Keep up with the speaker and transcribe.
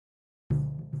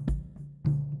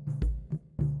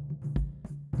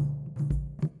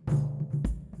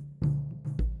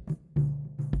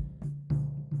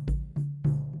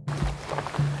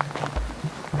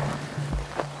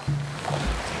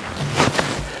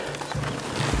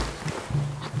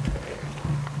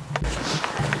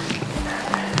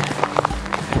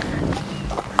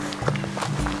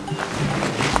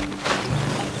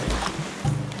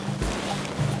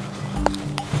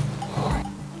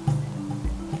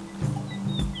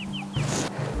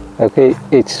Okay,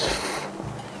 it's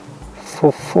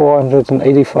for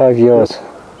 485 yards.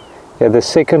 Yeah, the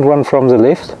second one from the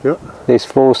left. Yeah. There's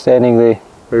 4 standing there.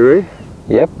 Are you ready?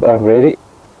 Yep, I'm ready.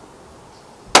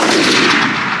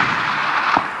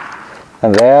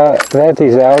 And there, that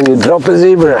is how you drop a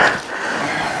zebra.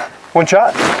 One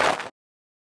shot.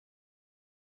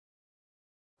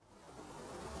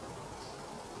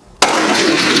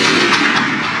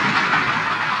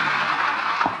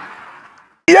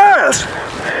 Yes!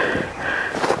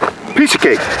 Piece of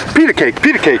cake, piece of cake,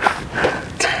 piece of cake.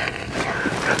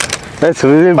 That's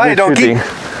really Bye, good donkey. shooting.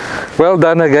 Well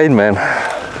done again, man.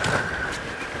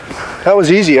 That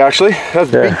was easy, actually. That was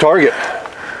a big target.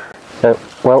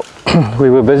 Well, we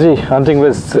were busy hunting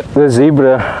with the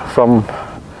zebra from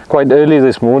quite early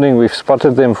this morning. We've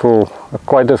spotted them for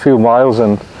quite a few miles,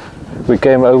 and we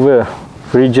came over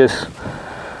ridges,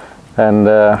 and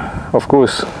of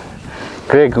course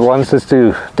Greg wants us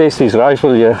to test his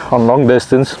rifle here on long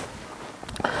distance,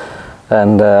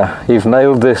 and he's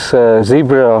nailed this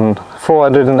zebra on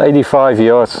 485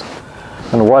 yards,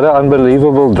 and what an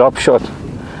unbelievable drop shot.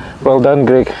 Well done,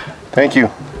 Greg. Thank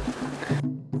you.